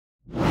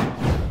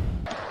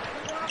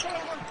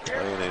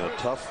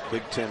tough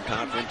Big Ten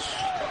conference.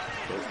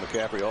 Coach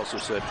McCaffrey also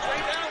said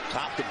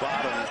top to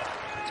bottom.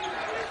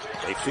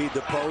 They feed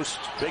the post.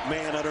 Big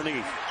man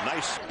underneath.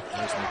 Nice.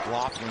 There's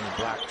McLaughlin in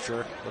black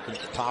shirt looking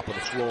at the top of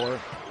the floor.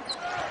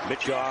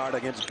 Midtgaard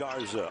against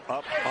Garza.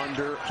 Up,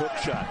 under, hook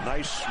shot.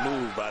 Nice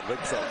move by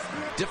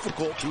Finke.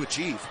 Difficult to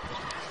achieve.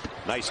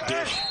 Nice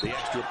dish. The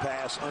extra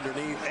pass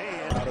underneath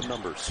and out of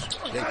numbers.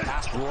 They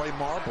passed Roy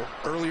Marble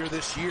earlier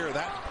this year.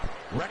 That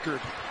record.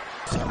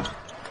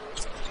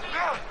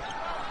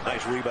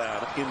 Nice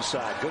rebound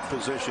inside. Good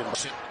position.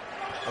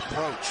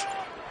 Approach.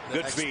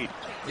 Good feed.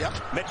 Yep.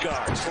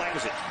 Midtgaard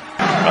slams it.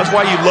 That's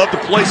why you love to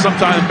play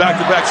sometimes in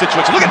back-to-back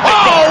situations. Look at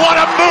what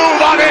a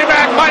move on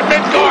A-back by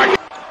Midtgaard.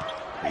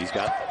 He's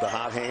got the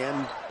hot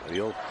hand.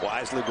 He'll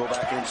wisely go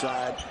back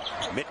inside.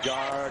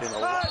 Midtgaard in a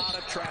lot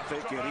of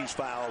traffic, and he's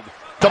fouled.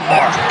 The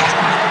mark.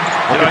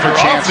 Looking for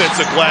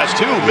offensive glass,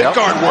 too.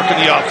 Midtgaard working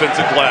the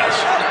offensive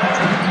glass.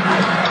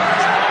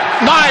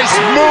 Nice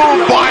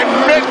move by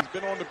Midtgaard. He's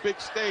been on the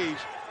big stage.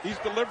 He's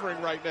delivering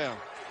right now.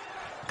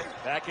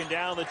 Backing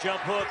down the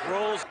jump hook,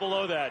 rolls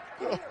below that.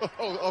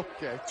 Oh,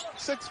 okay.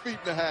 6 feet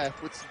and a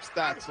half with some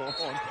stats on.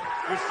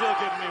 You're still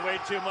giving me way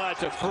too much.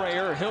 To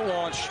Frayer, he'll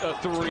launch a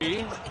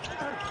three.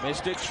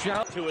 Missed it,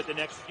 shot. To it the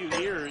next few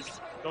years,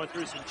 going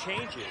through some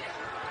changes.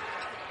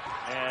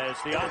 As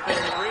the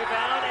offensive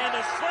rebound and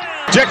a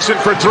slam. Dixon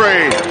for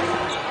three.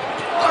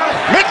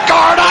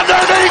 Midtgaard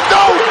underneath,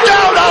 no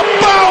doubt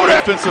about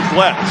it. Offensive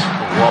glass.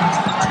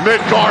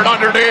 Midtgaard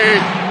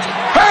underneath,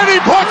 and he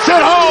puts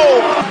it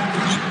home.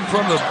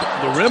 From the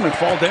rim and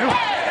fall down.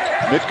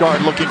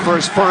 Midtgaard looking for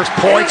his first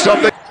points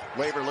of the.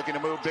 Laver looking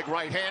to move, big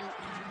right hand.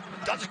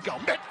 Doesn't go.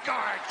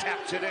 Midtgaard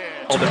taps it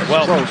in. Well,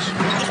 close.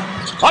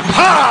 Up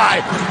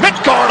high.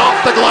 Midtgaard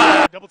off the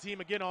glass. Double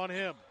team again on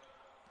him.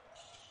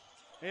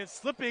 And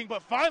slipping,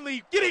 but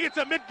finally getting it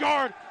to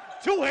Midtgaard.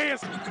 Two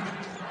hands.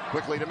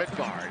 Quickly to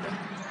Midtgaard.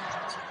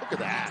 Look at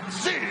that.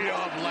 Sea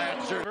of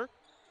Lancer.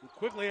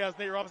 Quickly has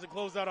Nate Robinson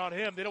closed out on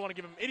him. They don't want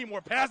to give him any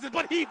more passes,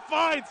 but he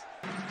finds.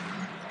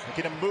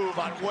 Making a move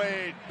on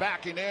Wade,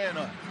 backing in.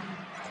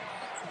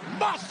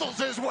 Muscles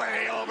his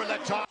way over the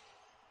top.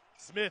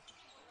 Smith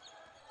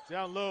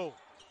down low.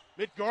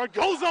 Midtgaard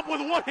goes up with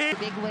one hand.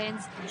 Big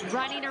wins,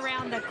 running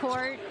around the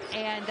court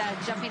and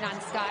jumping on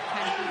Scott,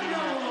 kind of beating him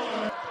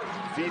up.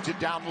 Feeds it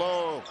down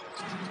low.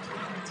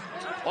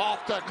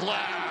 Off the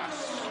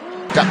glass.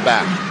 Step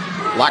back.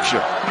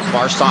 Blackshear,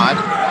 far side.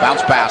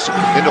 Bounce pass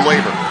into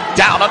Laver.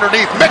 Down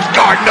underneath.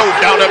 Midtgaard, no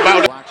doubt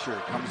about it.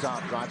 Blackshear comes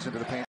out, drives into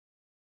the paint.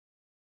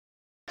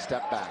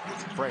 Step back.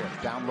 Frayer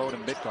down low to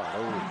Midtgaard.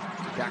 Oh,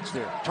 Dax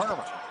there.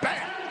 Turnaround.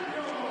 Bam!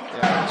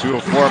 2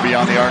 of 4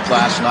 beyond the arc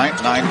last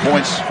night. 9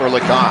 points for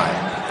Lakai.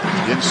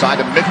 Inside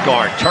to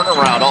Midtgaard.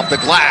 Turnaround off the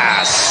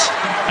glass.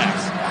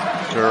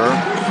 Sure.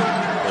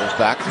 Goes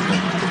back to the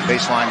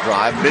baseline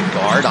drive.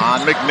 Midtgaard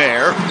on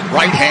McNair.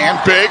 Right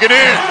hand, big and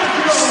in.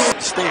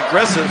 Stay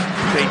aggressive.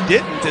 They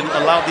didn't and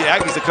allowed the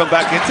Aggies to come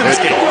back into this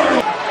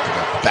game.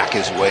 Back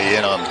his way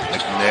in on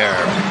McNair.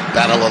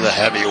 Battle of the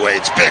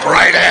heavyweights. Big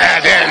right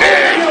hand and in.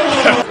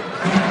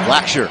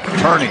 Blackshear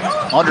turning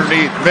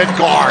underneath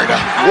Midtgaard.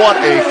 What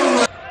a.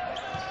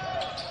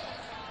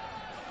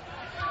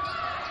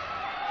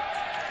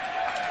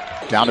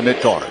 Down to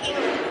Midtgaard.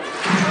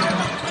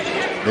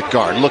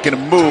 Midtgaard looking to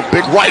move.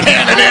 Big right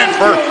hand and in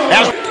for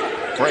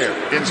Frayer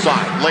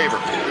inside. Laver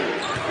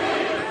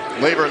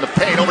in the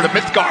paint over to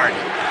Midtgaard.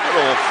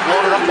 Little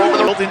floater up over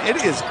the world, and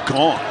it is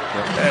gone.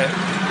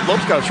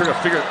 Lopes got to try to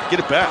get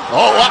it back.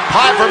 Oh, up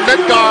high for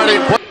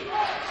Midtgaard.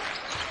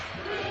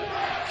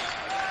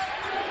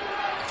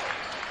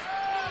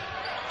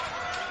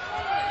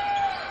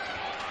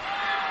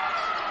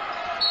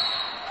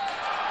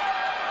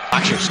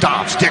 Action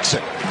stops.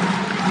 Dixon.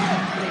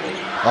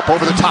 Up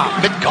over the top.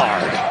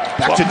 Midtgaard.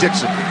 Back to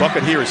Dixon.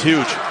 Bucket here is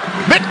huge.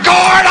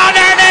 Midtgaard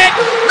underneath.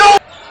 No.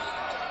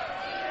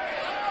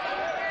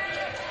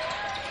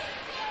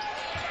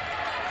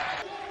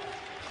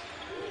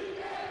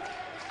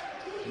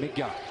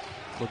 Midtgaard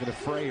looking at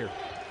Frayer.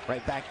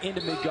 Right back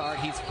into Midtgaard.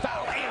 He's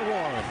fouled and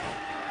one.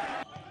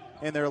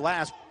 In their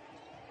last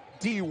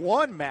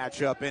D1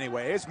 matchup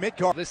anyways,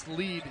 Midtgaard. This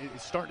lead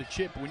is starting to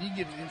chip. When you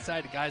get it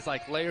inside to guys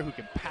like Layer who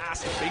can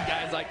pass, and big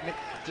guys like Mick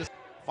just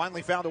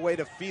finally found a way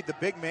to feed the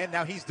big man.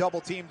 Now he's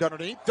double teamed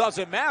underneath.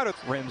 Doesn't matter.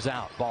 Rims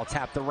out. Ball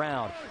tapped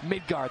around.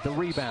 Midtgaard the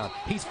rebound.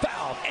 He's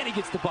fouled and he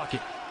gets the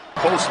bucket.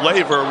 Post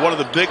Laver, one of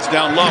the bigs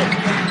down low.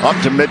 Up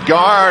to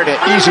Midtgaard, an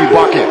easy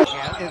bucket.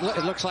 Yeah,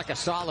 it looks like a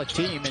solid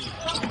team, and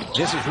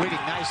this is really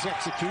nice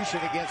execution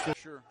against the.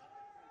 Sure.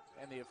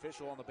 And the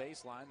official on the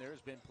baseline.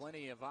 There's been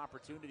plenty of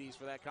opportunities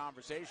for that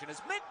conversation. It's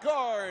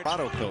Midtgaard.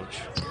 Auto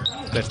coach.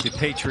 That's the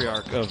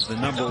patriarch of the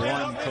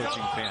 #1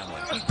 coaching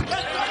family.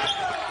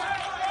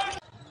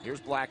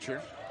 Here's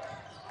Blackshear.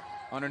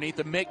 Underneath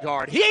the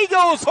Midtgaard. He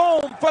goes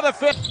home for the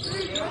fifth.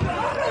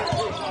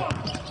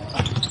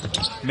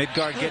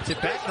 Midtgaard gets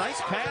it back. Nice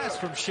pass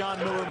from Sean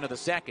Miller. Into the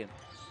second.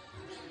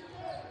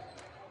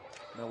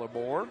 Miller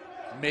Moore.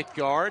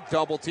 Midtgaard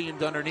double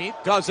teamed underneath.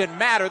 Doesn't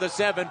matter. The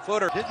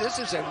 7-footer. This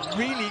is a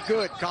really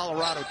good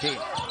Colorado team.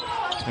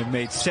 They've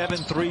made 7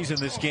 threes in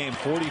this game,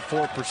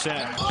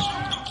 44%.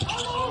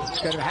 It's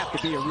going to have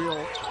to be a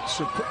real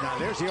support. Now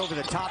there's the over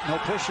the top, no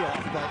push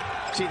off,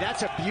 but see,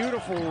 that's a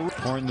beautiful.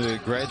 Horn, the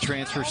grad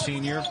transfer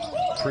senior,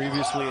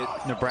 previously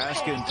at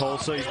Nebraska and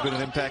Tulsa. He's been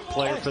an impact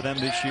player for them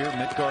this year.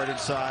 Midtgaard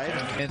inside.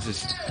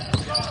 Kansas,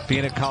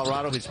 being in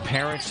Colorado, his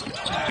parents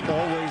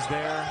always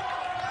there.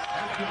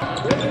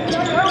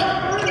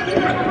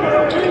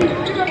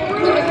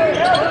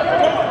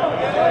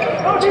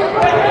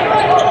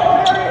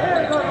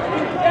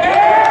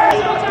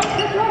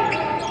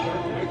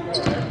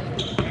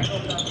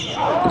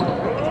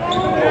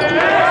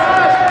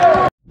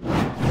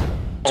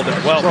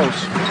 Well,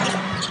 close.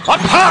 Up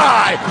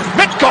high!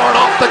 Midtgaard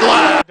off the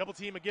glass! Double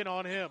team again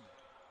on him.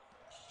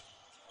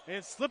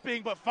 And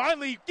slipping, but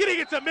finally getting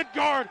it to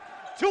Midtgaard.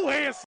 Two hands.